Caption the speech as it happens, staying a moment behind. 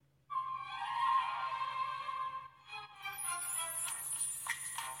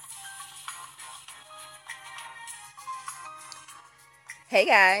Hey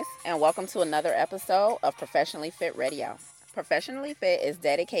guys, and welcome to another episode of Professionally Fit Radio. Professionally Fit is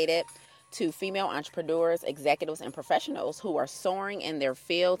dedicated to female entrepreneurs, executives, and professionals who are soaring in their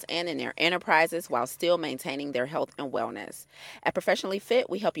fields and in their enterprises while still maintaining their health and wellness. At Professionally Fit,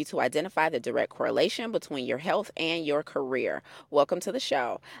 we help you to identify the direct correlation between your health and your career. Welcome to the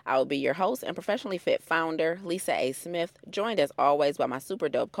show. I will be your host and Professionally Fit founder, Lisa A. Smith, joined as always by my super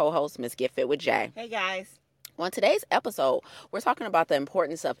dope co-host, Miss Get Fit with Jaye. Hey guys. On today's episode, we're talking about the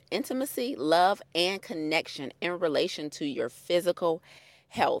importance of intimacy, love, and connection in relation to your physical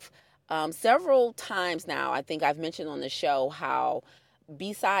health. Several times now, I think I've mentioned on the show how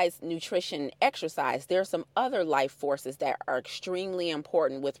besides nutrition and exercise, there are some other life forces that are extremely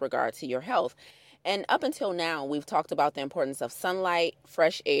important with regard to your health. And up until now, we've talked about the importance of sunlight,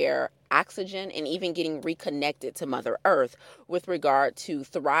 fresh air, oxygen, and even getting reconnected to Mother Earth with regard to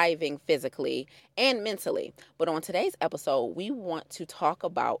thriving physically and mentally. But on today's episode, we want to talk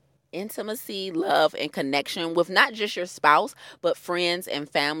about intimacy, love, and connection with not just your spouse, but friends and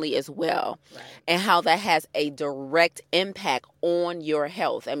family as well. Right. And how that has a direct impact on your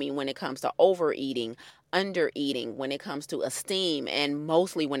health. I mean, when it comes to overeating, under eating, when it comes to esteem, and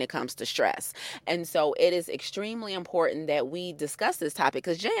mostly when it comes to stress. And so it is extremely important that we discuss this topic,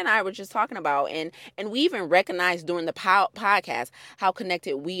 because Jay and I were just talking about, and we even recognized during the podcast how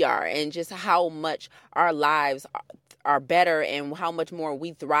connected we are and just how much our lives are better and how much more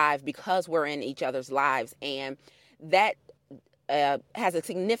we thrive because we're in each other's lives. And that has a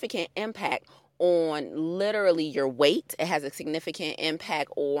significant impact on literally your weight. It has a significant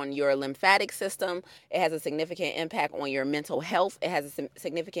impact on your lymphatic system. It has a significant impact on your mental health. It has a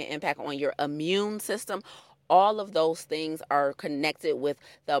significant impact on your immune system. All of those things are connected with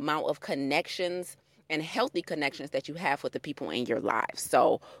the amount of connections and healthy connections that you have with the people in your lives.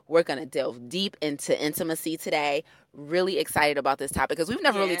 So we're going to delve deep into intimacy today. Really excited about this topic because we've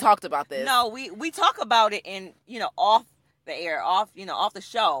never really talked about this. No, we talk about it in, off the air, off the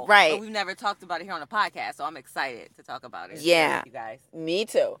show. Right. But we've never talked about it here on the podcast, so I'm excited to talk about it. Yeah. With you guys. Me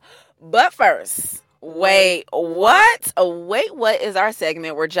too. But first, wait, what? What is our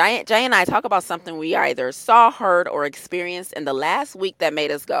segment where Jay and I talk about something we either saw, heard, or experienced in the last week that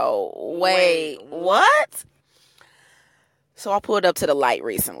made us go, wait, what? So I pulled up to the light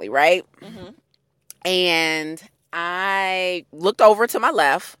recently, right? Mm-hmm. And I looked over to my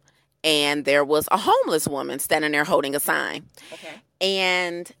left, and there was a homeless woman standing there holding a sign. Okay.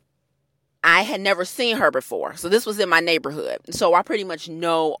 And I had never seen her before. So this was in my neighborhood. So I pretty much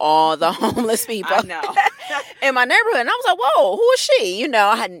know all the homeless people I know. in my neighborhood. And I was like, whoa, who is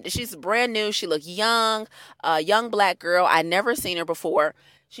she? She's brand new. She looked young, a young black girl. I'd never seen her before.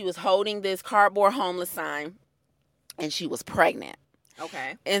 She was holding this cardboard homeless sign, and she was pregnant.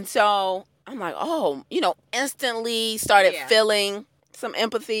 Okay. And so I'm like, instantly started feeling some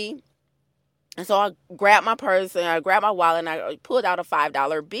empathy. And so I grabbed my purse and I grabbed my wallet and I pulled out a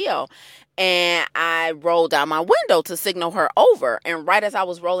 $5 bill and I rolled down my window to signal her over. And right as I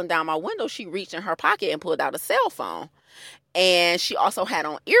was rolling down my window, she reached in her pocket and pulled out a cell phone. And she also had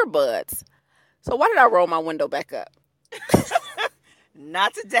on earbuds. So why did I roll my window back up?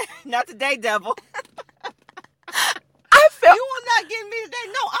 Not today, devil. I felt you are not getting me today.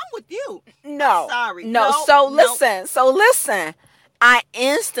 No, I'm with you. No, I'm sorry. No. So listen. I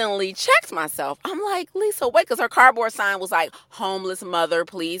instantly checked myself. I'm like, Lisa, wait, because her cardboard sign was like, homeless mother,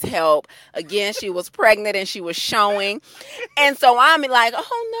 please help. Again, she was pregnant and she was showing. And so I'm like,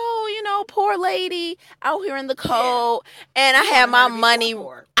 oh no, poor lady out here in the cold. Yeah. And I had my money.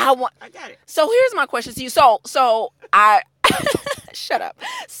 I got it. So here's my question to you. So I shut up.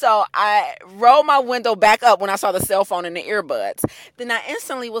 So I rolled my window back up when I saw the cell phone and the earbuds. Then I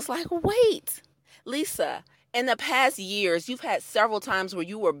instantly was like, wait, Lisa, in the past years, you've had several times where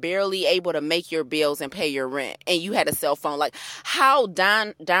you were barely able to make your bills and pay your rent, and you had a cell phone. Like, how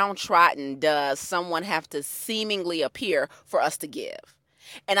downtrodden does someone have to seemingly appear for us to give?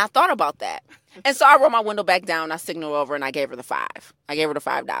 And I thought about that. And so I rolled my window back down, I signaled over, and I gave her the $5. I gave her the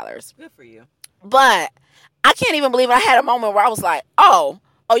 $5. Good for you. But I can't even believe it. I had a moment where I was like, oh,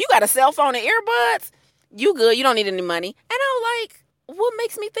 you got a cell phone and earbuds? You good. You don't need any money. And I was like, what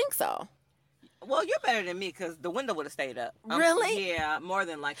makes me think so? Well, you're better than me because the window would have stayed up. Really? Yeah, more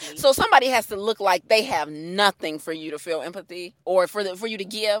than likely. So somebody has to look like they have nothing for you to feel empathy or for you to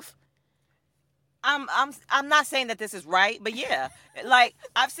give? I'm not saying that this is right, but yeah. Like,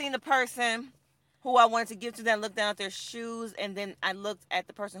 I've seen a person who I wanted to give to them, look down at their shoes, and then I looked at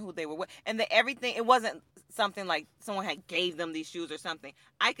the person who they were with. And everything, it wasn't something like someone had gave them these shoes or something.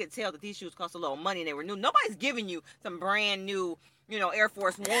 I could tell that these shoes cost a little money and they were new. Nobody's giving you some brand new, Air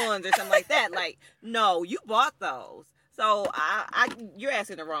Force Ones or something like that. Like, no, you bought those. So you're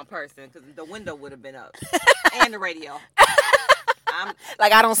asking the wrong person because the window would have been up and the radio.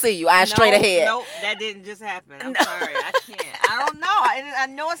 Like, I don't see you. Eyes straight ahead. Nope, that didn't just happen. I'm sorry. I can't. I don't know. I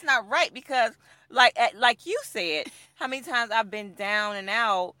know it's not right because, like you said, how many times I've been down and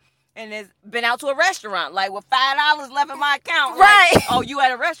out and it's been out to a restaurant, like with $5 left in my account. Right. Like, oh, you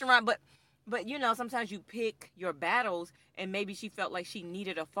at a restaurant, but sometimes you pick your battles, and maybe she felt like she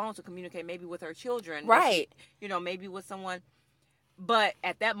needed a phone to communicate, maybe with her children. Right. Maybe with someone. But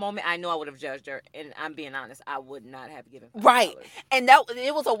at that moment, I know I would have judged her, and I'm being honest, I would not have given $5. Right. And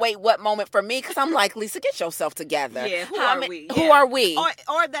it was a wait what moment for me, because I'm like, Lisa, get yourself together. Yeah, who are we? Who are we?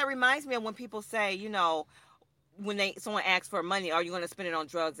 Or that reminds me of when people say, when someone asks for money, are you going to spend it on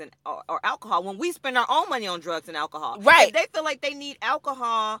drugs or alcohol? When we spend our own money on drugs and alcohol. Right. If they feel like they need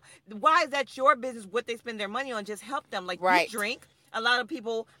alcohol, why is that your business what they spend their money on? Just help them. Like, right. You drink. A lot of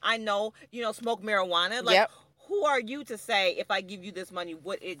people I know, smoke marijuana. Like, yep. Who are you to say, if I give you this money,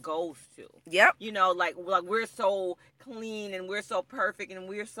 what it goes to? Yep. Like we're so clean and we're so perfect and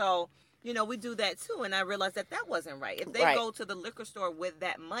we're so, we do that too. And I realized that wasn't right. If they go to the liquor store with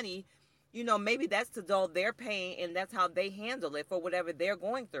that money, maybe that's to dull their pain, and that's how they handle it for whatever they're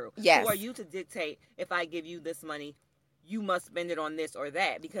going through. Yes. Who are you to dictate, if I give you this money, you must spend it on this or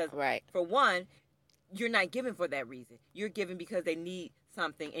that? Because, for one, you're not giving for that reason. You're giving because they need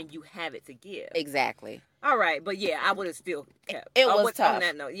something and you have it to give. Exactly. All right, but yeah, I would have still kept. It was tough. On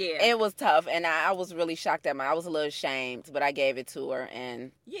that note, yeah. It was tough, and I was really shocked I was a little ashamed, but I gave it to her,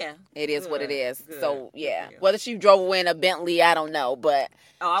 and yeah, it is what it is. Good. So, yeah. Whether she drove away in a Bentley, I don't know, but...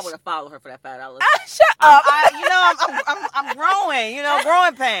 Oh, I would have followed her for that $5. Shut up! I'm growing,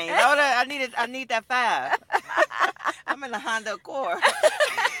 growing pains. I need that $5. I'm in the Honda Accord.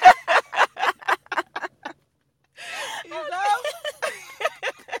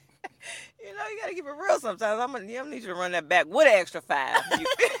 You gotta keep it real sometimes. I'm gonna need you to run that back with an extra $5.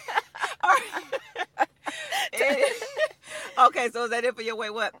 All right. Okay, so is that it for your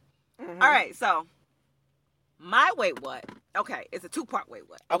wait what? Mm-hmm. All right, so my wait what? Okay, it's a 2-part wait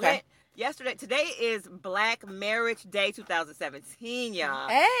what. Okay. Today is Black Marriage Day 2017, y'all.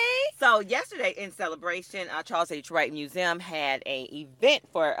 Hey. So yesterday in celebration, Charles H. Wright Museum had an event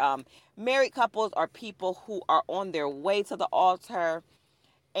for married couples or people who are on their way to the altar.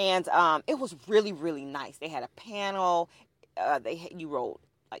 And it was really, really nice. They had a panel. You wrote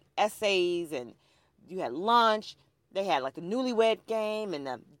like essays, and you had lunch. They had like the newlywed game and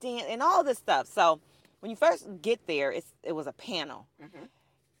the dance and all this stuff. So when you first get there, it was a panel. Mm-hmm.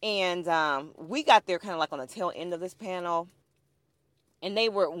 And we got there kind of like on the tail end of this panel. And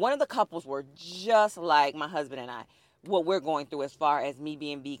one of the couples were just like my husband and I, what we're going through as far as me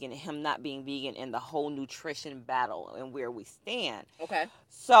being vegan and him not being vegan, and the whole nutrition battle and where we stand. Okay.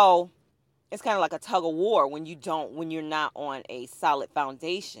 So it's kind of like a tug of war when you're not on a solid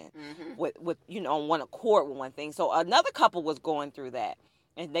foundation, mm-hmm. with on one accord with one thing. So another couple was going through that,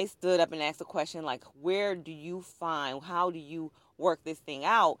 and they stood up and asked a question like, how do you work this thing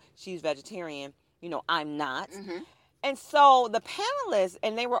out? She's vegetarian, I'm not. Mm-hmm. And so the panelists,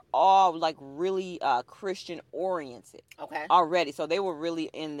 and they were all like really Christian oriented. Okay. Already. So they were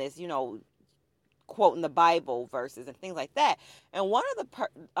really in this, quoting the Bible verses and things like that. And one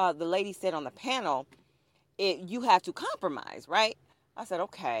of the ladies said on the panel, you have to compromise, right? I said,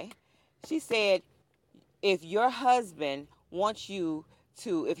 okay. She said, if your husband wants you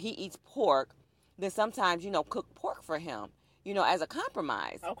to, if he eats pork, then sometimes, cook pork for him, as a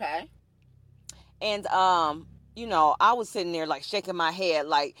compromise. Okay. And, I was sitting there like shaking my head,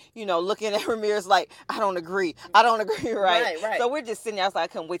 like, looking at Ramirez like, I don't agree, right? Right. So we're just sitting there. I was like,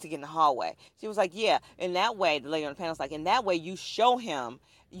 I couldn't wait to get in the hallway. She was like, yeah, in that way, the lady on the panel was like, in that way you show him,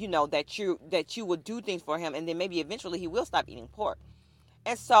 that you will do things for him, and then maybe eventually he will stop eating pork.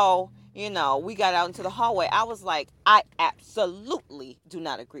 And so, we got out into the hallway. I was like, I absolutely do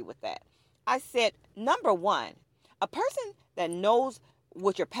not agree with that. I said, number one, a person that knows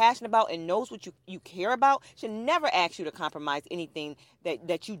what you're passionate about and knows what you care about should never ask you to compromise anything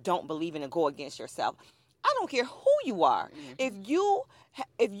that you don't believe in and go against yourself. I don't care who you are. Mm-hmm.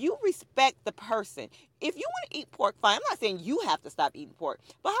 If you respect the person, if you want to eat pork, fine. I'm not saying you have to stop eating pork,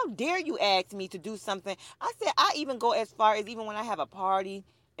 but how dare you ask me to do something? I said, I even go as far as even when I have a party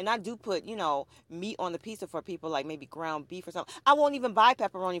and I do put, meat on the pizza for people, like maybe ground beef or something. I won't even buy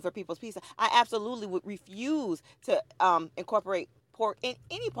pepperoni for people's pizza. I absolutely would refuse to incorporate pork in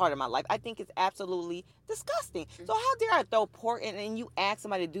any part of my life. I think it's absolutely disgusting. Mm-hmm. So how dare I throw pork in and you ask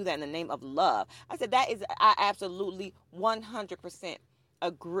somebody to do that in the name of love? I said, I absolutely 100%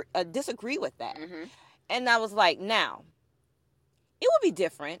 disagree with that. Mm-hmm. And I was like, now, it would be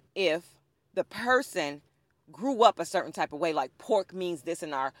different if the person grew up a certain type of way. Like pork means this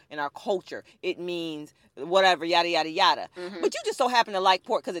in our culture. It means whatever, yada yada yada. But you just so happen to like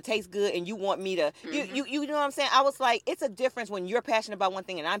pork because it tastes good, and you want me to. You know what I'm saying? I was like, it's a difference when you're passionate about one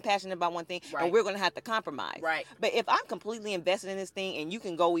thing and I'm passionate about one thing, and we're gonna have to compromise. Right. But if I'm completely invested in this thing, and you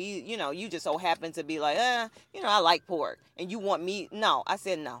can go eat, you just so happen to be like, I like pork, and you want me. No, I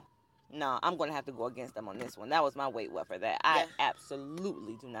said no. No, I'm going to have to go against them on this one. That was my wait what for that. I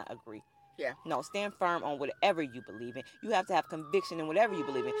absolutely do not agree. Yeah. No, stand firm on whatever you believe in. You have to have conviction in whatever you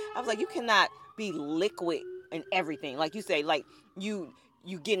believe in. I was like, you cannot be liquid in everything. Like you say, like you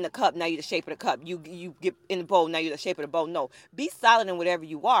get in the cup, now you're the shape of the cup. You get in the bowl, now you're the shape of the bowl. No, be solid in whatever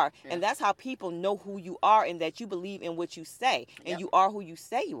you are. Yeah. And that's how people know who you are and that you believe in what you say. And you are who you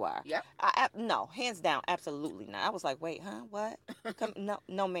say you are. Yep. No, hands down, absolutely not. I was like, wait, huh? What?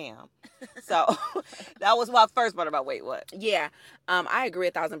 No, ma'am. So that was my first part about wait, what? Yeah, I agree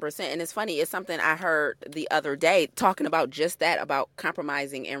 1,000%. And it's funny, it's something I heard the other day talking about just that, about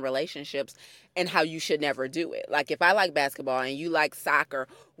compromising in relationships and how you should never do it. Like if I like basketball and you like soccer,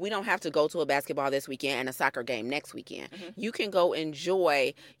 we don't have to go to a basketball this weekend and a soccer game next weekend. You can go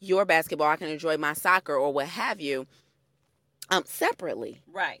enjoy your basketball. I can enjoy my soccer or what have you. Separately.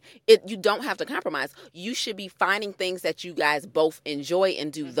 Right. You don't have to compromise. You should be finding things that you guys both enjoy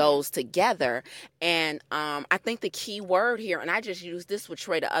and do those together. And I think the key word here, and I just used this with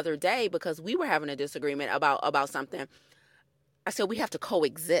Trey the other day because we were having a disagreement about something. I said we have to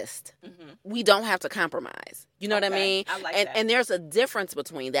coexist. We don't have to compromise. You know what I mean? I like that. And there's a difference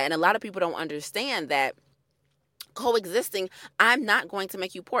between that. And a lot of people don't understand that. Coexisting, I'm not going to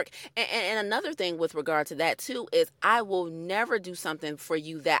make you pork. And another thing with regard to that too is I will never do something for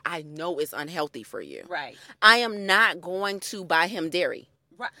you that I know is unhealthy for you. Right. I am not going to buy him dairy.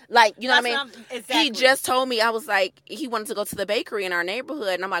 Right. Like, you know what I mean? Exactly. He just told me, I was like, he wanted to go to the bakery in our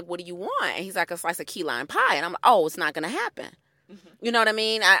neighborhood. And I'm like, what do you want? And he's like, a slice of key lime pie. And I'm like, oh, it's not going to happen. You know what I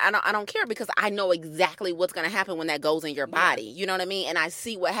mean? I don't care because I know exactly what's going to happen when that goes in your body. You know what I mean? And I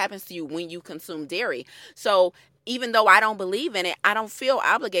see what happens to you when you consume dairy. So even though I don't believe in it, I don't feel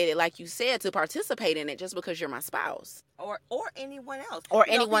obligated, like you said, to participate in it just because you're my spouse. Or anyone else. Or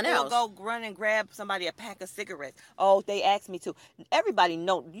anyone else. Go run and grab somebody a pack of cigarettes. Oh, they asked me to. Everybody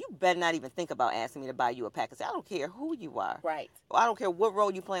know, you better not even think about asking me to buy you a pack of cigarettes. I don't care who you are. Right. I don't care what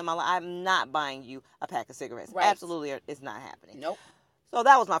role you play in my life. I'm not buying you a pack of cigarettes. Right. Absolutely, it's not happening. Nope. So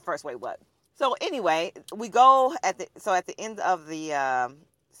that was my first wait what. So anyway, we go at the end of the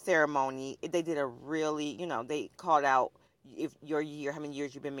ceremony, they did a really, they called out if your year, how many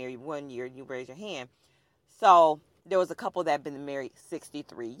years you've been married. 1 year, you raise your hand. So there was a couple that had been married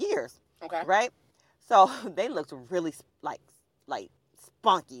 63 years. Okay. Right? So they looked really like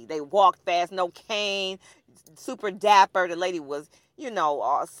spunky. They walked fast, no cane, super dapper. The lady was,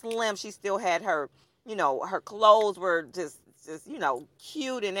 slim. She still had her, her clothes were just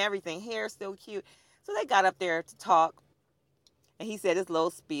cute and everything. Hair still cute. So they got up there to talk. And he said his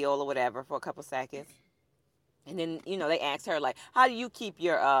little spiel or whatever for a couple seconds. And then, they asked her, like, how do you keep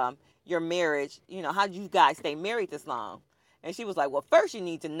your marriage? How do you guys stay married this long? And she was like, well, first you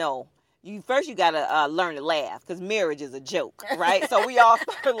need to know. You got to learn to laugh because marriage is a joke, right? So we all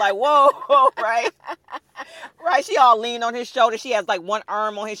started like, whoa, right? Right? She all leaned on his shoulder. She has like one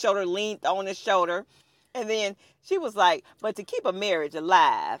arm on his shoulder, leaned on his shoulder. And then she was like, but to keep a marriage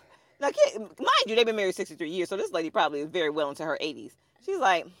alive. Now, mind you, they've been married 63 years, so this lady probably is very well into her 80s. She's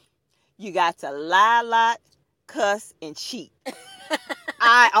like, you got to lie a lot, cuss, and cheat.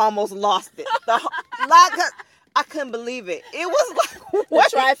 I almost lost it. Lie, cuss, I couldn't believe it. It was like,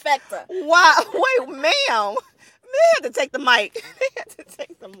 what? The trifecta. Why? Wait, ma'am. They had to take the mic.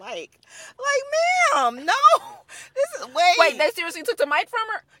 Like, ma'am, no. Wait, they seriously took the mic from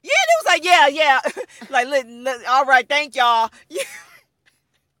her? Yeah, they was like, yeah. Like, all right, thank y'all.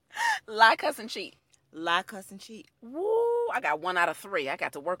 Lie, cuss, and cheat. Lie, cuss, and cheat. Woo, I got 1 out of 3. I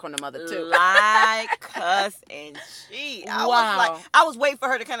got to work on them other 2. Lie, cuss, and cheat. I was waiting for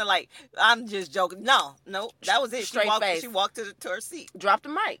her to kind of like, I'm just joking. No, that was it. Straight face. She walked to her seat. Drop the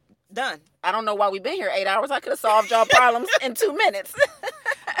mic. Done. I don't know why we've been here 8 hours. I could have solved y'all problems in 2 minutes.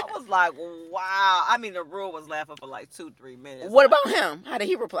 I was like, wow. I mean, the room was laughing for like 2-3 minutes. What about him? How did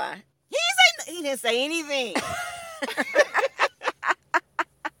he reply? He didn't say anything.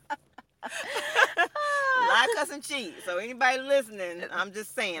 Lie, cuss, and cheat. So anybody listening, I'm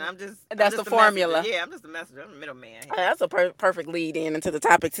just saying. That's the formula. Messenger. Yeah, I'm just a messenger. I'm the middleman. That's a perfect lead into the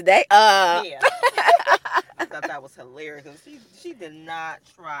topic today. Yeah. I thought that was hilarious. She did not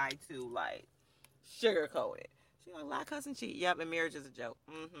try to like sugarcoat it. She like, lie, cuss, and cheat. Yep, and marriage is a joke.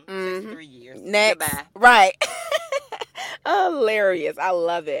 63 years. Next. Goodbye. Right. Hilarious. I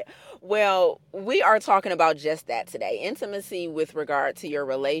love it. Well, we are talking about just that today. Intimacy with regard to your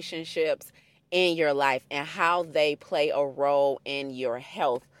relationships in your life and how they play a role in your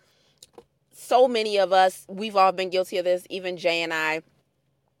health. So many of us, we've all been guilty of this. Even Jay and I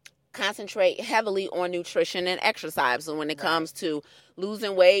concentrate heavily on nutrition and exercise. So when it comes to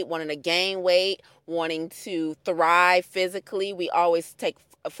losing weight, wanting to gain weight, wanting to thrive physically, we always take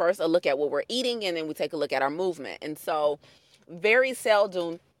first a look at what we're eating, and then we take a look at our movement. And so very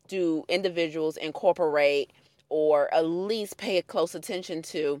seldom do individuals incorporate or at least pay close attention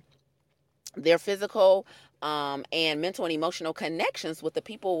to their physical and mental and emotional connections with the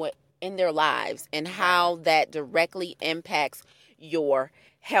people in their lives and how that directly impacts your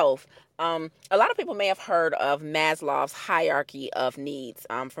health. A lot of people may have heard of Maslow's hierarchy of needs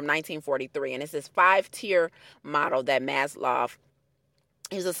from 1943, and it's this 5-tier model that Maslow,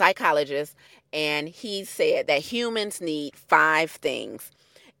 he's a psychologist, and he said that humans need 5 things.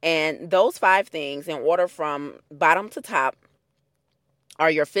 And those 5 things, in order from bottom to top,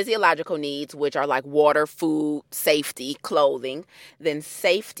 are your physiological needs, which are like water, food, safety, clothing. Then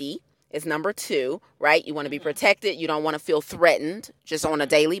safety is number 2, right? You want to be protected. You don't want to feel threatened just on a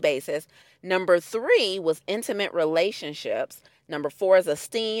daily basis. Number 3 was intimate relationships. Number 4 is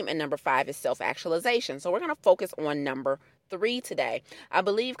esteem. And number 5 is self-actualization. So we're going to focus on number 3 today. I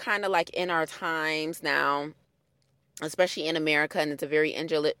believe kind of like in our times now, especially in America, and it's a very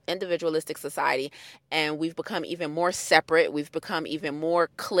individualistic society, and we've become even more separate. We've become even more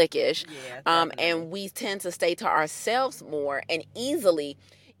cliquish, and we tend to stay to ourselves more and easily,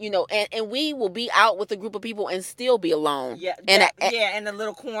 and we will be out with a group of people and still be alone. In the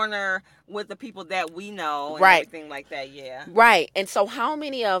little corner with the people that we know and everything like that, Right. And so how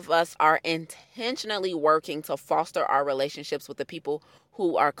many of us are intentionally working to foster our relationships with the people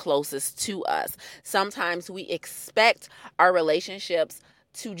who are closest to us? Sometimes we expect our relationships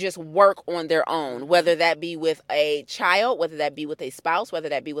to just work on their own, whether that be with a child, whether that be with a spouse, whether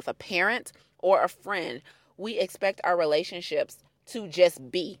that be with a parent or a friend. We expect our relationships to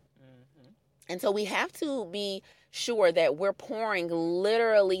just be. And so we have to be sure that we're pouring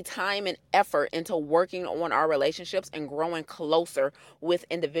literally time and effort into working on our relationships and growing closer with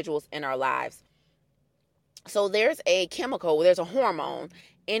individuals in our lives. So there's a hormone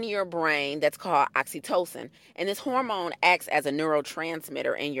in your brain that's called oxytocin. And this hormone acts as a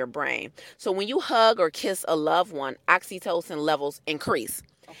neurotransmitter in your brain. So when you hug or kiss a loved one, oxytocin levels increase.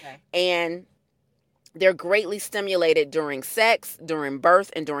 Okay. And they're greatly stimulated during sex, during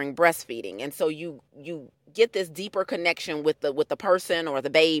birth, and during breastfeeding. And so you get this deeper connection with the person or the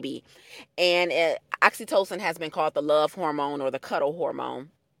baby. And oxytocin has been called the love hormone or the cuddle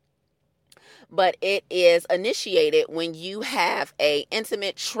hormone. But it is initiated when you have a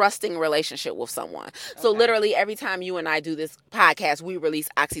intimate, trusting relationship with someone. Okay. So literally every time you and I do this podcast, we release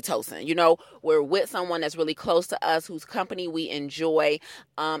oxytocin. We're with someone that's really close to us, whose company we enjoy,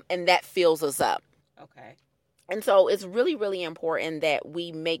 and that fills us up. Okay. And so it's really, really important that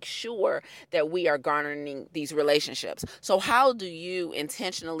we make sure that we are garnering these relationships. So how do you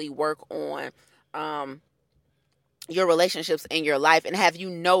intentionally work on your relationships in your life? And have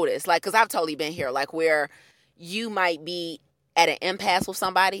you noticed, because I've totally been here, where you might be at an impasse with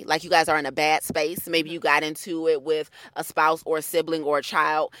somebody, like you guys are in a bad space. Maybe you got into it with a spouse or a sibling or a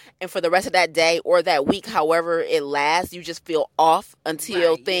child, and for the rest of that day or that week, however it lasts, you just feel off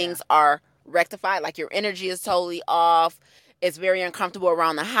until things are rectified. Like your energy is totally off. It's very uncomfortable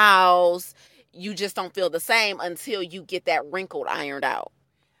around the house. You just don't feel the same until you get that wrinkle ironed out.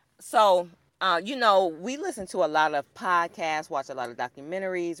 So, we listen to a lot of podcasts, watch a lot of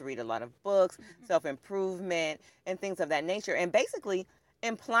documentaries, read a lot of books, self-improvement, and things of that nature. And basically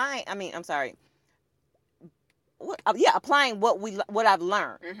applying what I've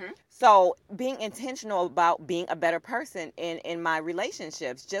learned. So being intentional about being a better person in my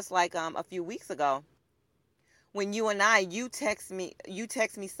relationships, just like a few weeks ago when you text me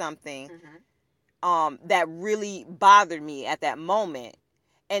something that really bothered me at that moment.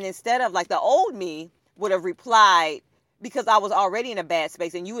 And instead of the old me would have replied, because I was already in a bad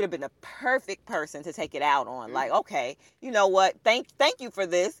space, and you would have been the perfect person to take it out on. Okay, you know what? Thank you for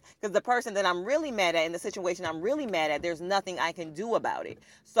this, because the person that I'm really mad at, in the situation I'm really mad at, there's nothing I can do about it.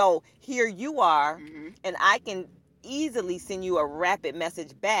 So here you are, and I can easily send you a rapid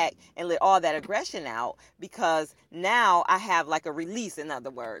message back and let all that aggression out, because now I have a release, in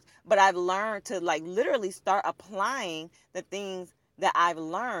other words. But I've learned to literally start applying the things that I've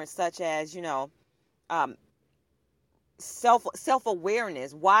learned, such as,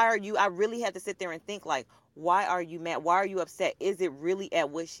 self-awareness. I really had to sit there and think, why are you mad? Why are you upset? Is it really at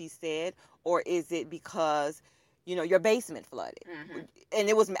what she said? Or is it because your basement flooded. Mm-hmm. And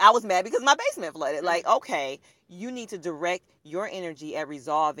I was mad because my basement flooded. Like, okay, you need to direct your energy at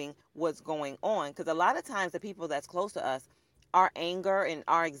resolving what's going on. Because a lot of times the people that's close to us, our anger and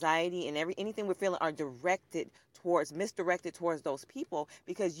our anxiety and anything we're feeling are misdirected towards those people,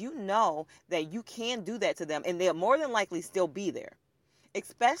 because you know that you can do that to them and they'll more than likely still be there.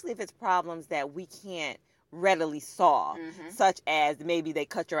 Especially if it's problems that we can't readily solve, such as maybe they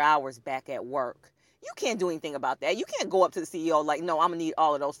cut your hours back at work. You can't do anything about that. You can't go up to the CEO like, no, I'm going to need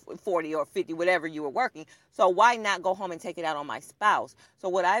all of those 40 or 50, whatever you were working. So why not go home and take it out on my spouse? So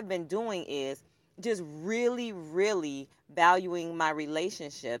what I've been doing is just really, really valuing my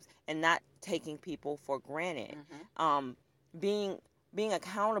relationships and not taking people for granted. Being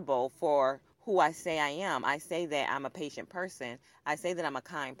accountable for who I say I am. I say that I'm a patient person. I say that I'm a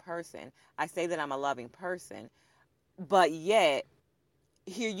kind person. I say that I'm a loving person. But yet,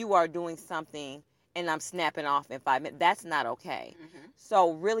 here you are doing something and I'm snapping off in 5 minutes. That's not okay.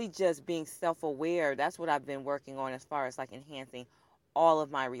 So really just being self-aware, that's what I've been working on as far as like enhancing all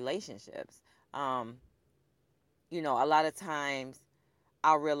of my relationships. A lot of times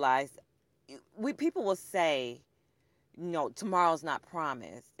I'll realize people will say, tomorrow's not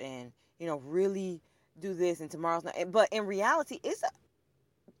promised, and, really do this and tomorrow's not. But in reality,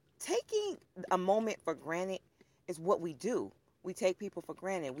 taking a moment for granted is what we do. We take people for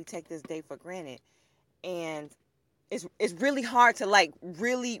granted. We take this day for granted. And it's really hard to like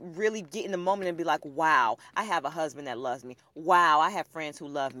really, really get in the moment and be like, wow, I have a husband that loves me. Wow, I have friends who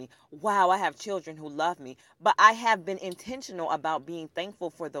love me. Wow, I have children who love me. But I have been intentional about being thankful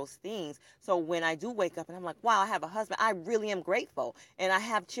for those things. So when I do wake up and I'm like, wow, I have a husband, I really am grateful. And I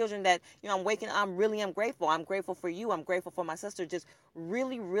have children that, I'm really am grateful. I'm grateful for you. I'm grateful for my sister. Just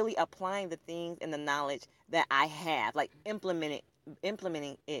really, really applying the things and the knowledge that I have, like implementing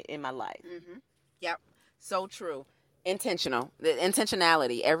it in my life. Yep. So true. Intentional. The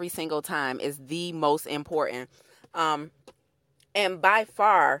intentionality every single time is the most important. And by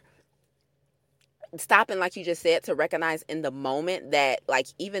far, stopping, like you just said, to recognize in the moment that, like,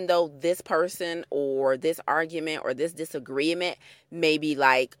 even though this person or this argument or this disagreement may be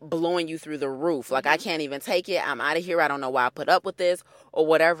like blowing you through the roof, like I can't even take it, I'm out of here, I don't know why I put up with this, or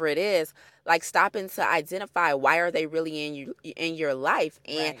whatever it is, like stopping to identify why are they really in your life,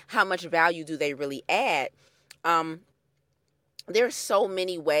 and how much value do they really add. There's so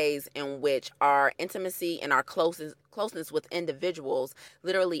many ways in which our intimacy and our closeness with individuals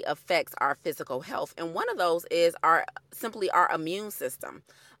literally affects our physical health. And one of those is simply our immune system.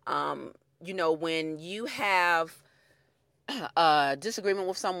 When you have a disagreement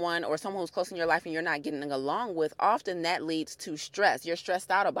with someone or someone who's close in your life and you're not getting along with, often that leads to stress. You're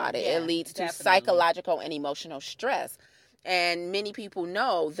stressed out about it. It leads to psychological and emotional stress. And many people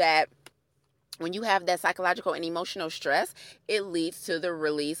know that when you have that psychological and emotional stress, it leads to the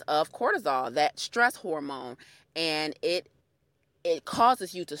release of cortisol, that stress hormone, and it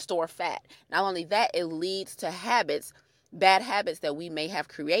causes you to store fat. Not only that, it leads to bad habits that we may have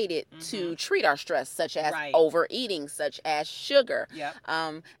created to treat our stress, such as overeating, such as sugar.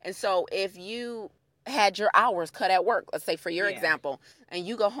 And so if you had your hours cut at work, let's say for your example, and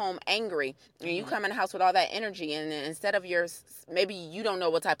you go home angry and you come in the house with all that energy, and instead of maybe you don't know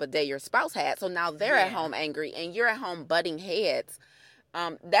what type of day your spouse had, so now they're at home angry and you're at home butting heads,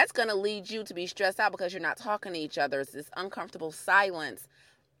 that's going to lead you to be stressed out because you're not talking to each other. It's this uncomfortable silence.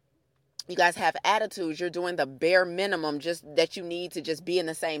 You guys have attitudes. You're doing the bare minimum just that you need to just be in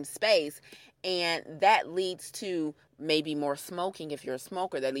the same space. And that leads to maybe more smoking if you're a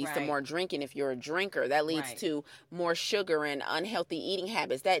smoker. That leads to more drinking if you're a drinker. That leads to more sugar and unhealthy eating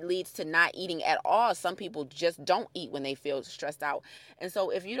habits. That leads to not eating at all. Some people just don't eat when they feel stressed out. And so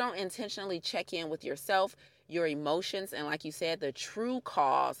if you don't intentionally check in with yourself, your emotions, and like you said, the true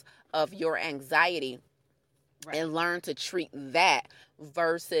cause of your anxiety, and learn to treat that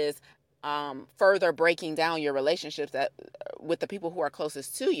versus further breaking down your relationships with the people who are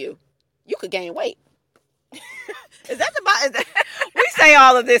closest to you, you could gain weight. Is that we say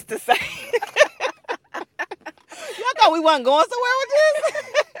all of this to say y'all thought we wasn't going somewhere with this?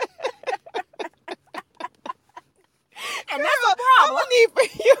 And that's the problem. I need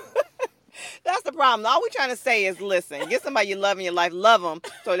for you. That's the problem. All we're trying to say is, listen, get somebody you love in your life, love them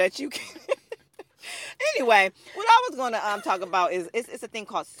so that you can. Anyway, what I was going to talk about is it's a thing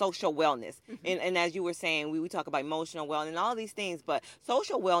called social wellness. And as you were saying, we talk about emotional wellness and all these things, but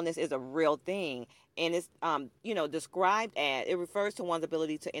social wellness is a real thing. And it's, described as, it refers to one's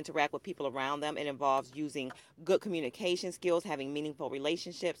ability to interact with people around them. It involves using good communication skills, having meaningful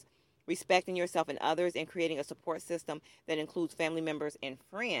relationships, respecting yourself and others, and creating a support system that includes family members and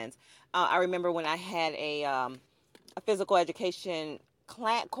friends. I remember when I had a physical education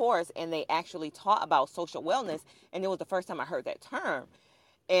course, and they actually taught about social wellness, and it was the first time I heard that term.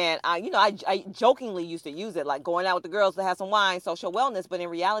 And I jokingly used to use it, like going out with the girls to have some wine, social wellness. But in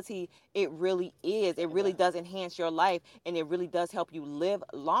reality, it really is. It really does enhance your life, and it really does help you live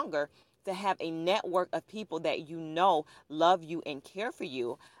longer, to have a network of people that love you and care for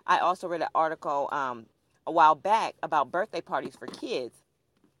you. I also read an article a while back about birthday parties for kids,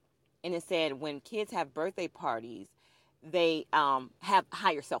 and it said when kids have birthday parties, they have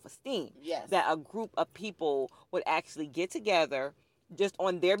higher self-esteem. Yes. That a group of people would actually get together just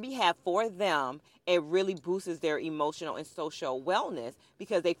on their behalf for them. It really boosts their emotional and social wellness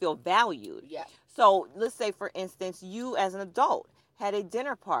because they feel valued. Yeah. So let's say, for instance, you as an adult had a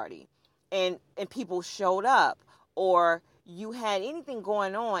dinner party and people showed up, or you had anything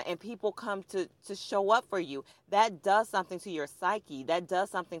going on and people come to show up for you. That does something to your psyche. That does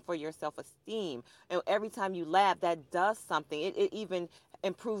something for your self-esteem. And every time you laugh, that does something. It even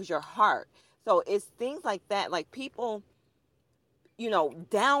improves your heart. So it's things like that. Like, people,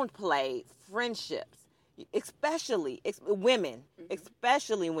 downplay friendships, especially women,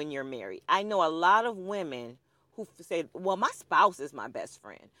 especially when you're married. I know a lot of women who say, well, my spouse is my best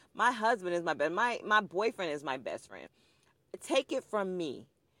friend. My husband is my boyfriend is my best friend. Take it from me.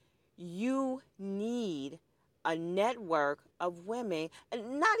 You need a network of women,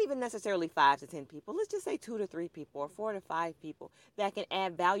 and not even necessarily 5 to 10 people. Let's just say 2 to 3 people or 4 to 5 people that can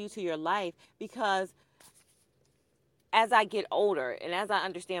add value to your life, because as I get older and as I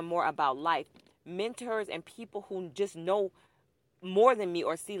understand more about life, mentors and people who just know more than me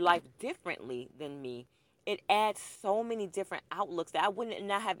or see life differently than me, it adds so many different outlooks that I wouldn't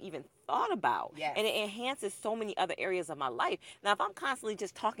not have even thought about. Yes. And it enhances so many other areas of my life. Now, if I'm constantly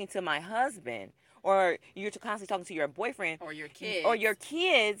just talking to my husband, or you're constantly talking to your boyfriend or your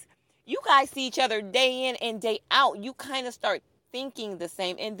kids, you guys see each other day in and day out. You kind of start thinking the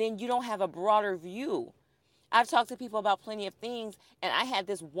same, and then you don't have a broader view. I've talked to people about plenty of things, and I had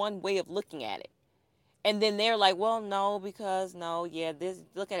this one way of looking at it. And then they're like, well, no, because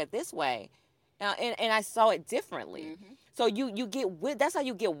look at it this way. Now, and I saw it differently. Mm-hmm. So that's how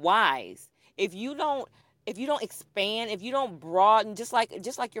you get wise. If you don't expand, if you don't broaden, just like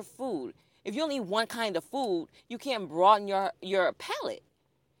your food. If you only eat one kind of food, you can't broaden your palate.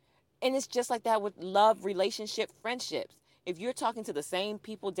 And it's just like that with love, relationship, friendships. If you're talking to the same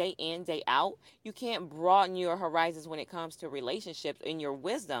people day in, day out, you can't broaden your horizons when it comes to relationships, and your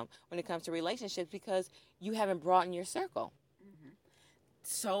wisdom when it comes to relationships, because you haven't broadened your circle.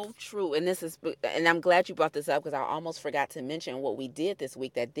 So true. And I'm glad you brought this up, because I almost forgot to mention what we did this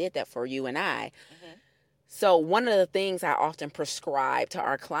week that did that for you and I. Mm-hmm. So one of the things I often prescribe to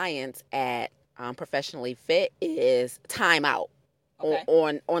our clients at Professionally Fit is time out. Okay.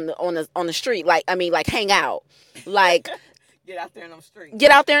 on the street, like hang out, like get out there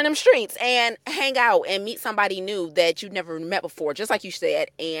in them streets and hang out and meet somebody new that you've never met before, just like you said,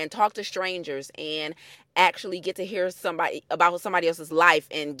 and talk to strangers and actually get to hear about somebody else's life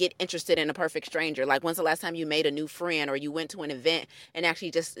and get interested in a perfect stranger. Like, when's the last time you made a new friend, or you went to an event and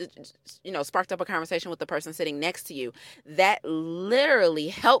actually just sparked up a conversation with the person sitting next to you? That literally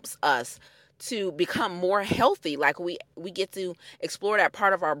helps us to become more healthy. Like, we get to explore that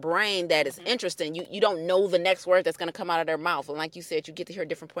part of our brain that is interesting. You don't know the next word that's going to come out of their mouth. And like you said, you get to hear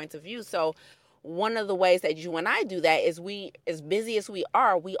different points of view. So one of the ways that you and I do that is, we, as busy as we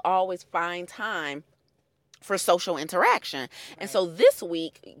are, we always find time for social interaction. Right. And so this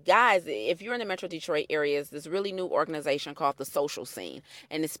week, guys, if you're in the Metro Detroit area, is this really new organization called The Social Scene.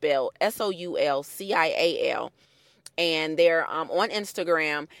 And it's spelled SOULCIAL. And they're on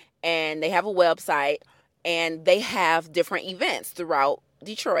Instagram, and they have a website, and they have different events throughout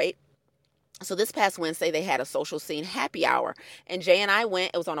Detroit. So this past Wednesday, they had a social scene happy hour, and Jay and I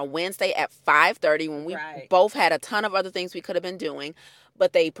went. It was on a Wednesday at 5:30 when we both had a ton of other things we could have been doing,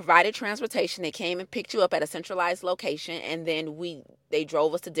 but they provided transportation. They came and picked you up at a centralized location, and then they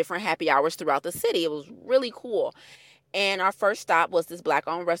drove us to different happy hours throughout the city. It was really cool. And our first stop was this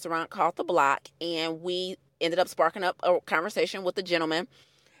Black-owned restaurant called The Block, and we ended up sparking up a conversation with the gentleman.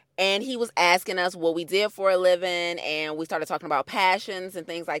 And he was asking us what we did for a living, and we started talking about passions and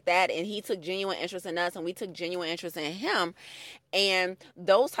things like that. And he took genuine interest in us, and we took genuine interest in him. And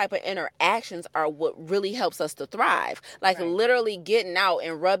those type of interactions are what really helps us to thrive. Like, literally getting out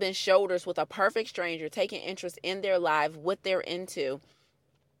and rubbing shoulders with a perfect stranger, taking interest in their life, what they're into,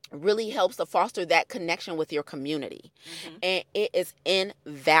 really helps to foster that connection with your community. Mm-hmm. And it is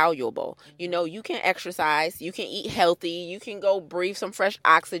invaluable. Mm-hmm. You can exercise, you can eat healthy, you can go breathe some fresh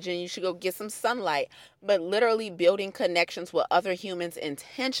oxygen, you should go get some sunlight. but literally building connections with other humans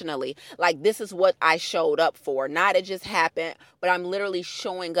intentionally. Like, this is what I showed up for. Not it just happened, but I'm literally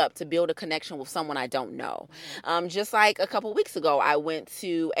showing up to build a connection with someone I don't know. Just like a couple weeks ago, I went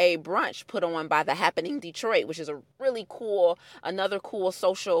to a brunch put on by the Happening Detroit, which is a really cool, another cool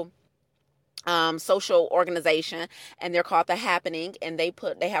social organization, and they're called The Happening, and they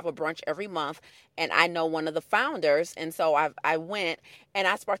have a brunch every month, and I know one of the founders, and so I went and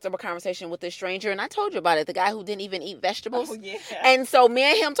I sparked up a conversation with this stranger, and I told you about it, the guy who didn't even eat vegetables. Oh, yeah. And so me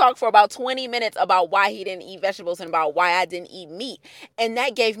and him talked for about 20 minutes about why he didn't eat vegetables and about why I didn't eat meat, and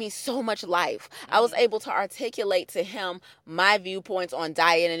that gave me so much life. I was able to articulate to him my viewpoints on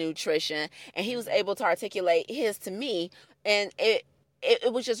diet and nutrition, and he was able to articulate his to me, and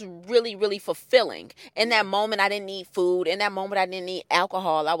it was just really, really fulfilling. In that moment, I didn't need food. In that moment, I didn't need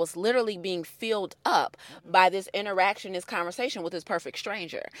alcohol. I was literally being filled up by this interaction, this conversation with this perfect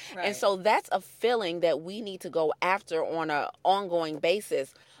stranger. Right. And so that's a feeling that we need to go after on an ongoing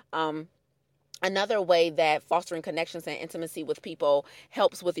basis. Another way that fostering connections and intimacy with people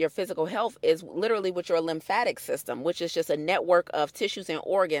helps with your physical health is literally with your lymphatic system, which is just a network of tissues and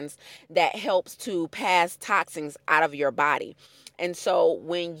organs that helps to pass toxins out of your body. And so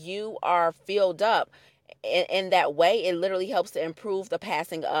when you are filled up in that way, it literally helps to improve the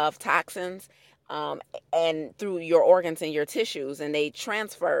passing of toxins and through your organs and your tissues, and they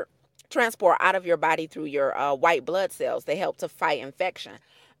transport out of your body through your white blood cells. They help to fight infection.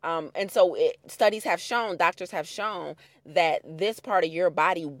 And so studies have shown, doctors have shown that this part of your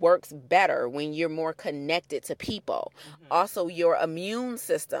body works better when you're more connected to people. Also, your immune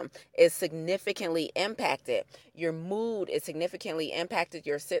system is significantly impacted. Your mood is significantly impacted,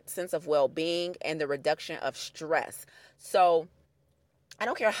 your sense of well-being, and the reduction of stress. So I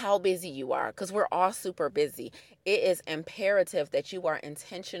don't care how busy you are, because we're all super busy. It is imperative that you are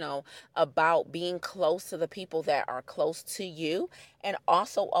intentional about being close to the people that are close to you, and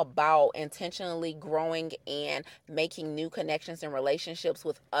also about intentionally growing and making new connections and relationships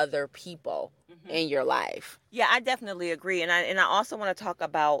with other people in your life. Yeah, I definitely agree, and I also want to talk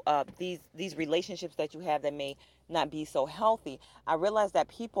about these relationships that you have that may not be so healthy. I realize that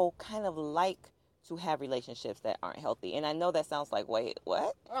people kind of like to have relationships that aren't healthy, and I know that sounds like, wait,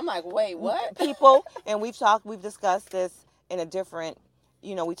 what? I'm like, wait, what? People, and we've discussed this in a different,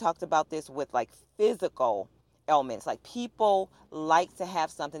 we talked about this with like physical ailments. Like, people like to have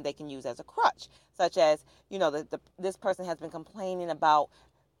something they can use as a crutch, such as, this person has been complaining about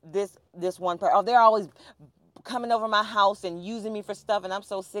this one person. Oh, they're always coming over my house and using me for stuff, and I'm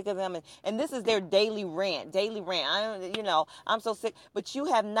so sick of them, and this is their daily rant. I'm so sick. But you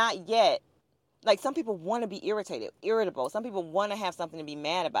have not yet, like, some people want to be irritable. Some people want to have something to be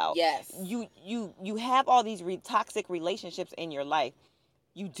mad about. Yes. You have all these toxic relationships in your life.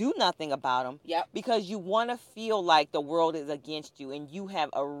 You do nothing about them. Yep. Because you want to feel like the world is against you, and you have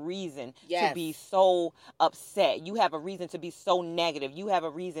a reason Yes. to be so upset. You have a reason to be so negative. You have a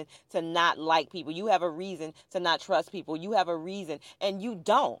reason to not like people. You have a reason to not trust people. You have a reason, and you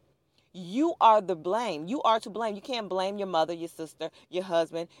don't. You are the blame. You are to blame. You can't blame your mother, your sister, your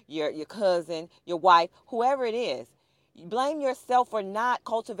husband, your cousin, your wife, whoever it is. You blame yourself for not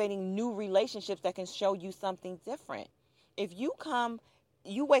cultivating new relationships that can show you something different. If you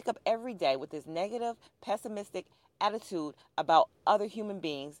wake up every day with this negative, pessimistic attitude about other human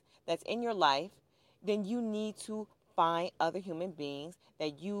beings that's in your life, then you need to find other human beings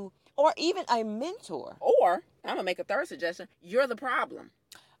or even a mentor. Or, I'm going to make a third suggestion, you're the problem.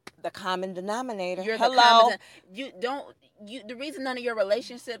 The common denominator. You're Hello. The reason none of your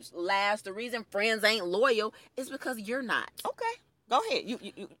relationships last, the reason friends ain't loyal, is because you're not. Okay, go ahead.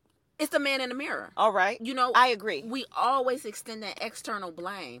 You. It's the man in the mirror. All right. I agree. We always extend that external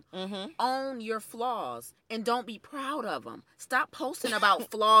blame. Own your flaws and don't be proud of them. Stop posting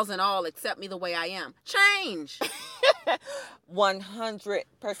about flaws and all, accept me the way I am. Change. 100%.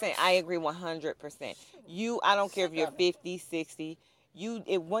 I agree 100%. I don't care if you're 50, 60.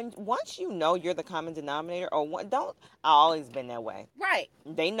 Once you know you're the common denominator, I always been that way. Right.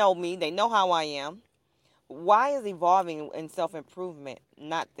 They know me. They know how I am. Why is evolving and self-improvement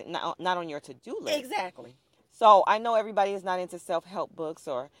not on your to-do list? Exactly. So I know everybody is not into self-help books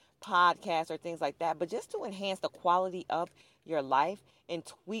or podcasts or things like that, but just to enhance the quality of your life and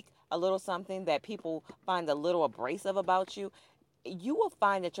tweak a little something that people find a little abrasive about you, you will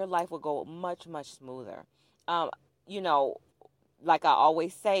find that your life will go much, much smoother. Like I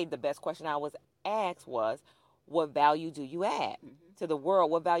always say, the best question I was asked was, what value do you add to the world?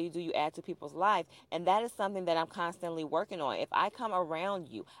 What value do you add to people's lives? And that is something that I'm constantly working on. If I come around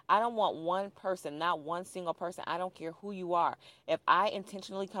you, I don't want one person, not one single person. I don't care who you are. If I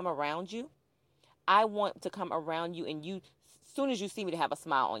intentionally come around you, I want to come around you and you, soon as you see me, to have a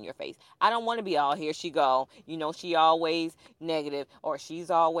smile on your face. I don't want to be all, here she go, she always negative, or she's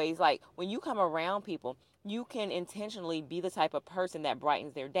always like, when you come around people, you can intentionally be the type of person that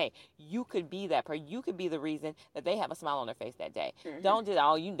brightens their day. You could be that person. You could be the reason that they have a smile on their face that day. Mm-hmm. Don't just,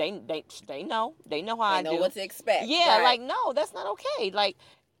 oh, they know how They I know do. what to expect. Yeah, Right. like, no, that's not okay. Like,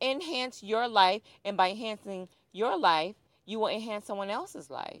 enhance your life, and by enhancing your life, you will enhance someone else's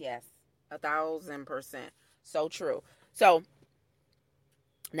life. Yes, 1,000%. So true. So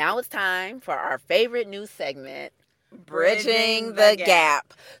now it's time for our favorite new segment, Bridging the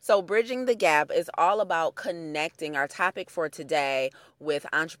Gap. So, Bridging the Gap is all about connecting our topic for today with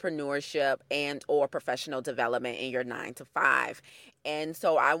entrepreneurship and or professional development in your 9 to 5. And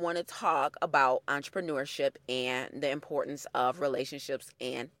so I want to talk about entrepreneurship and the importance of relationships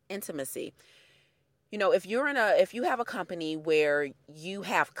and intimacy. If you have a company where you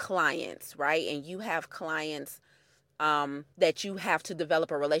have clients, right? And you have clients that you have to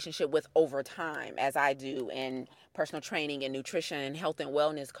develop a relationship with over time, as I do in personal training and nutrition and health and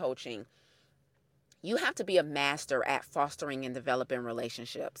wellness coaching. You have to be a master at fostering and developing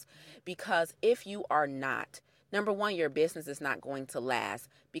relationships, because if you are not, number one, your business is not going to last,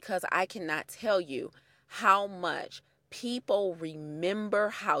 because I cannot tell you how much people remember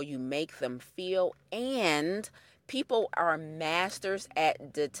how you make them feel, and people are masters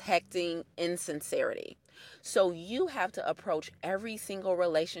at detecting insincerity. So you have to approach every single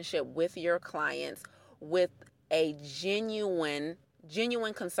relationship with your clients with a genuine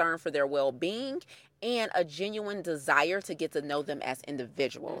concern for their well-being and a genuine desire to get to know them as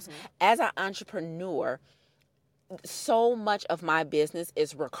individuals. Mm-hmm. As an entrepreneur, so much of my business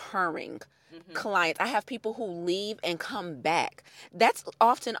is recurring. Mm-hmm. Clients. I have people who leave and come back. That's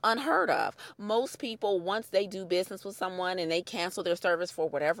often unheard of. Most people, once they do business with someone and they cancel their service for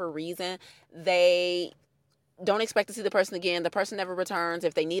whatever reason, they don't expect to see the person again. The person never returns.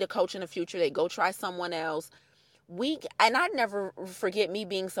 If they need a coach in the future, they go try someone else. And I never forget me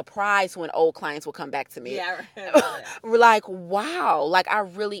being surprised when old clients will come back to me. Yeah, we're like, wow, like I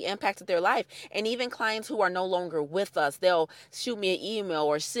really impacted their life. And even clients who are no longer with us, they'll shoot me an email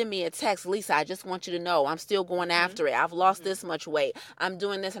or send me a text. Lisa, I just want you to know I'm still going after it. I've lost this much weight. I'm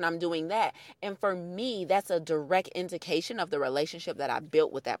doing this and I'm doing that. And for me, that's a direct indication of the relationship that I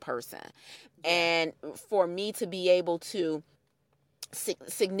built with that person. Yeah. And for me to be able to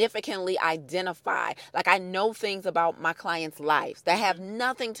significantly identify, like I know things about my clients' lives that have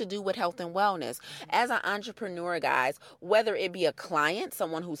nothing to do with health and wellness. As an entrepreneur, guys, whether it be a client,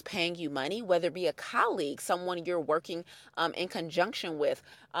 someone who's paying you money, whether it be a colleague, someone you're working in conjunction with,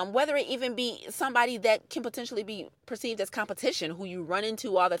 whether it even be somebody that can potentially be perceived as competition, who you run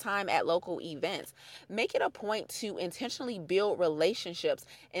into all the time at local events, make it a point to intentionally build relationships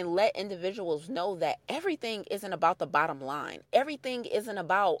and let individuals know that everything isn't about the bottom line. Everything isn't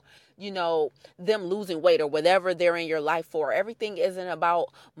about, them losing weight or whatever they're in your life for. Everything isn't about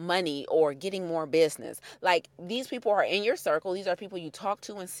money or getting more business. Like, these people are in your circle. These are people you talk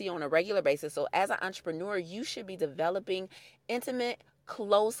to and see on a regular basis. So as an entrepreneur, you should be developing intimate,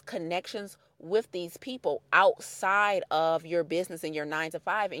 close connections with these people outside of your business and your 9 to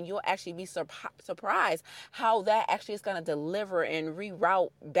 5, and you'll actually be surprised how that actually is going to deliver and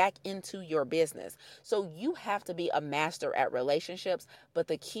reroute back into your business. So you have to be a master at relationships, but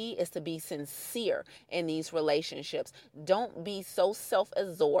the key is to be sincere in these relationships. Don't be so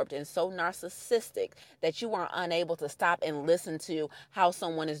self-absorbed and so narcissistic that you are unable to stop and listen to how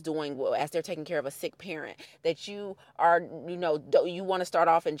someone is doing as they're taking care of a sick parent, that you are, you want to start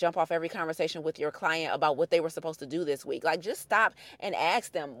off and jump off every conversation with your client about what they were supposed to do this week. Like, just stop and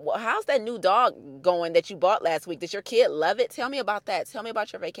ask them, well, how's that new dog going that you bought last week? Does your kid love it? Tell me about that. Tell me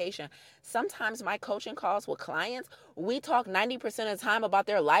about your vacation. Sometimes my coaching calls with clients, we talk 90% of the time about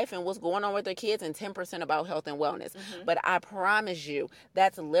their life and what's going on with their kids and 10% about health and wellness. Mm-hmm. But I promise you,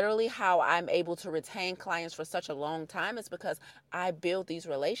 that's literally how I'm able to retain clients for such a long time. It's because I build these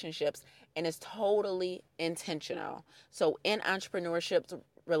relationships, and it's totally intentional. So in entrepreneurship,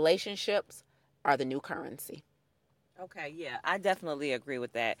 relationships are the new currency. Okay, yeah, I definitely agree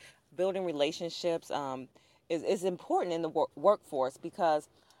with that. Building relationships is important in the workforce, because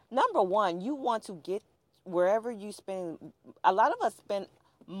number one, you want to get wherever you spend. A lot of us spend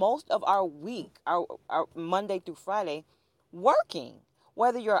most of our week, our Monday through Friday, working.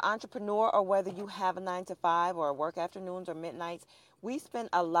 Whether you're an entrepreneur or whether you have a 9 to 5 or work afternoons or midnights, we spend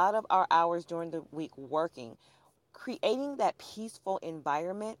a lot of our hours during the week working. Creating that peaceful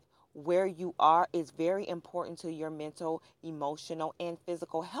environment where you are is very important to your mental, emotional, and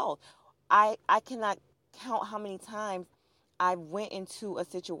physical health. I cannot count how many times I went into a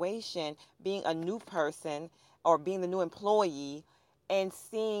situation being a new person or being the new employee and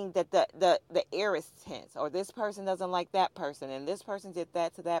seeing that the air is tense, or this person doesn't like that person, and this person did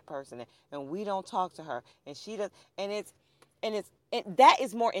that to that person, and we don't talk to her, and she does, and that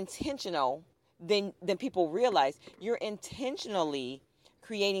is more intentional than people realize. You're intentionally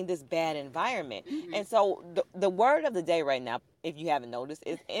creating this bad environment. Mm-hmm. And so the word of the day right now, if you haven't noticed,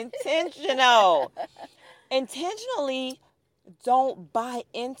 is intentional. Intentionally don't buy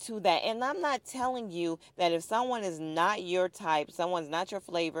into that. And I'm not telling you that if someone is not your type, someone's not your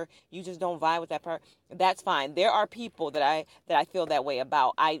flavor, you just don't vibe with that person. That's fine. There are people that I feel that way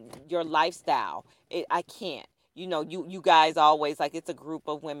about. Your lifestyle. I can't. You guys always, like, it's a group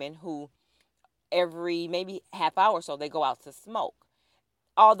of women who every maybe half hour or so they go out to smoke.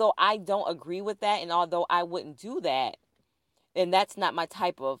 Although I don't agree with that, and although I wouldn't do that, and that's not my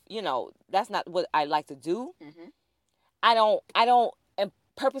type of, that's not what I like to do. Mm-hmm. I don't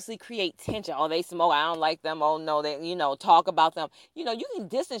purposely create tension. Oh, they smoke, I don't like them. Oh no, they, talk about them. You can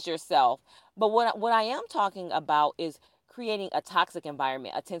distance yourself. But what I am talking about is creating a toxic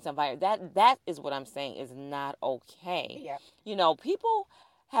environment, a tense environment. That is what I'm saying is not okay. Yeah. People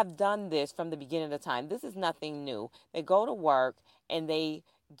have done this from the beginning of the time. This is nothing new. They go to work and they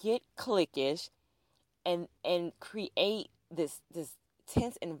get cliquish and create this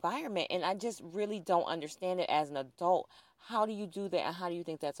tense environment, and I just really don't understand it as an adult. How do you do that, and how do you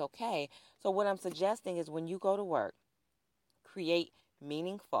think that's okay? So what I'm suggesting is, when you go to work, create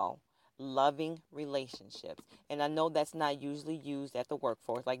meaningful, loving relationships. And I know that's not usually used at the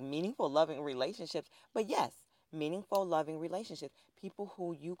workforce, like meaningful, loving relationships, but yes, meaningful, loving relationships. People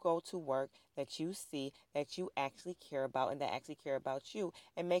who you go to work, that you see, that you actually care about, and that actually care about you,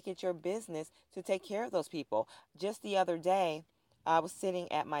 and make it your business to take care of those people. Just the other day, I was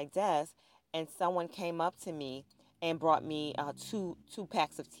sitting at my desk, and someone came up to me and brought me two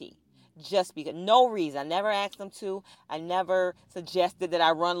packs of tea. Just because, no reason. I never asked them to. I never suggested that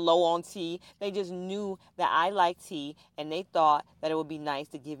I run low on tea. They just knew that I like tea, and they thought that it would be nice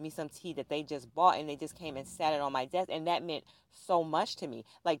to give me some tea that they just bought, and they just came and sat it on my desk, and that meant so much to me.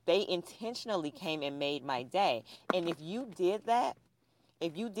 Like, they intentionally came and made my day. And if you did that,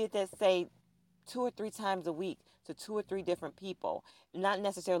 say 2 or 3 times a week to 2 or 3 different people, not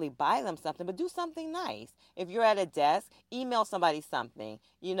necessarily buy them something, but do something nice. If you're at a desk, email somebody something,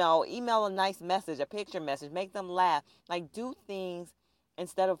 email a nice message, a picture message, make them laugh. Like, do things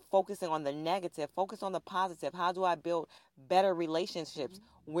instead of focusing on the negative, focus on the positive. How do I build better relationships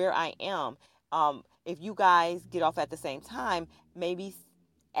where I am? If you guys get off at the same time, maybe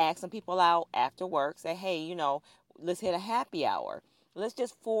ask some people out after work, say, hey, let's hit a happy hour. Let's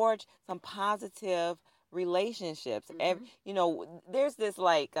just forge some positive relationships. There's this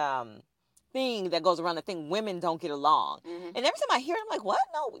thing that goes around, the thing women don't get along. And every time I hear it, I'm like, what?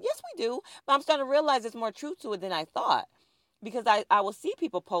 No, yes we do. But I'm starting to realize there's more truth to it than I thought. Because I will see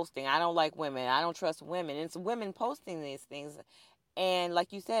people posting, I don't like women, I don't trust women. And it's women posting these things. And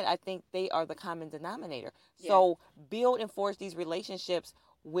like you said, I think they are the common denominator. Yeah. So build and forge these relationships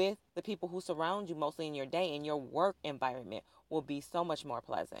with the people who surround you mostly in your day, and your work environment will be so much more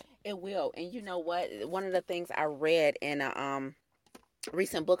pleasant. It will. And you know what? One of the things I read in a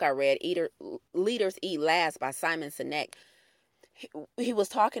recent book I read, Leaders Eat Last by Simon Sinek, he was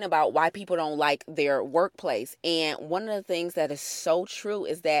talking about why people don't like their workplace. And one of the things that is so true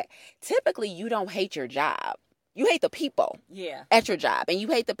is that typically you don't hate your job. You hate the people at your job, and you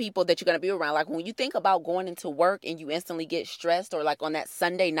hate the people that you're going to be around. Like, when you think about going into work and you instantly get stressed, or like on that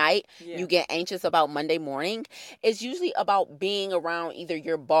Sunday night, you get anxious about Monday morning, it's usually about being around either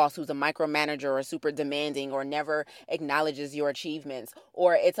your boss, who's a micromanager or super demanding or never acknowledges your achievements,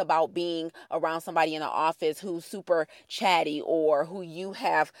 or it's about being around somebody in the office who's super chatty or who you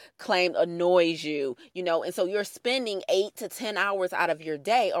have claimed annoys you, and so you're spending 8 to 10 hours out of your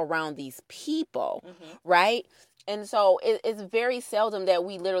day around these people, right? And so it's very seldom that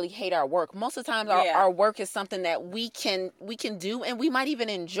we literally hate our work. Most of the time, our work is something that we can do, and we might even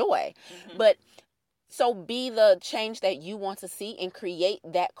enjoy. But so be the change that you want to see, and create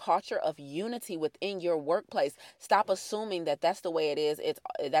that culture of unity within your workplace. Stop assuming that that's the way it is.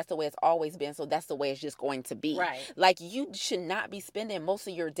 That's the way it's always been, so that's the way it's just going to be. Right. Like, you should not be spending most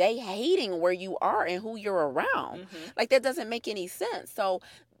of your day hating where you are and who you're around. Like, that doesn't make any sense. So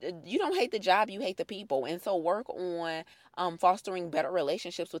you don't hate the job, you hate the people. And so work on fostering better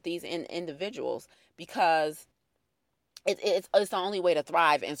relationships with these individuals, because it's the only way to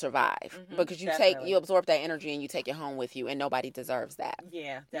thrive and survive, because you absorb that energy and you take it home with you, and nobody deserves that.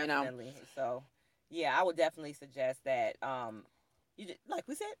 Yeah, definitely. So, yeah, I would definitely suggest that, like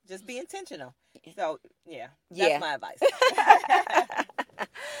we said, just be intentional. So yeah, Yeah. that's my advice.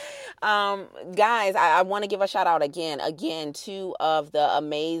 Guys, I want to give a shout out again, two of the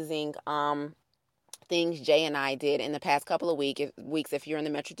amazing things Jay and I did in the past couple of weeks. If you're in the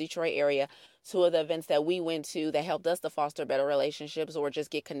Metro Detroit area, two of the events that we went to that helped us to foster better relationships or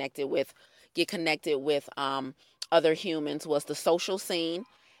just get connected with other humans was the social scene.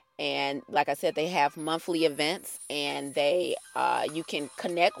 And like I said, they have monthly events, and they you can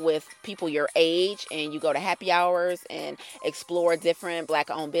connect with people your age, and you go to happy hours and explore different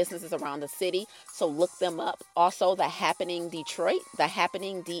Black-owned businesses around the city. So look them up. Also, the Happening Detroit, the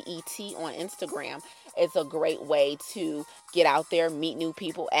Happening DET on Instagram. It's a great way to get out there, meet new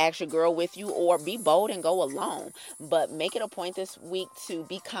people, ask your girl with you, or be bold and go alone. But make it a point this week to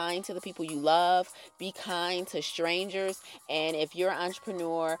be kind to the people you love, be kind to strangers, and if you're an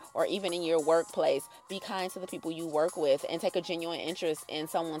entrepreneur or even in your workplace, be kind to the people you work with and take a genuine interest in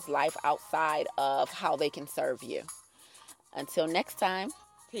someone's life outside of how they can serve you. Until next time,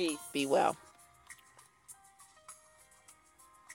 Peace. be well.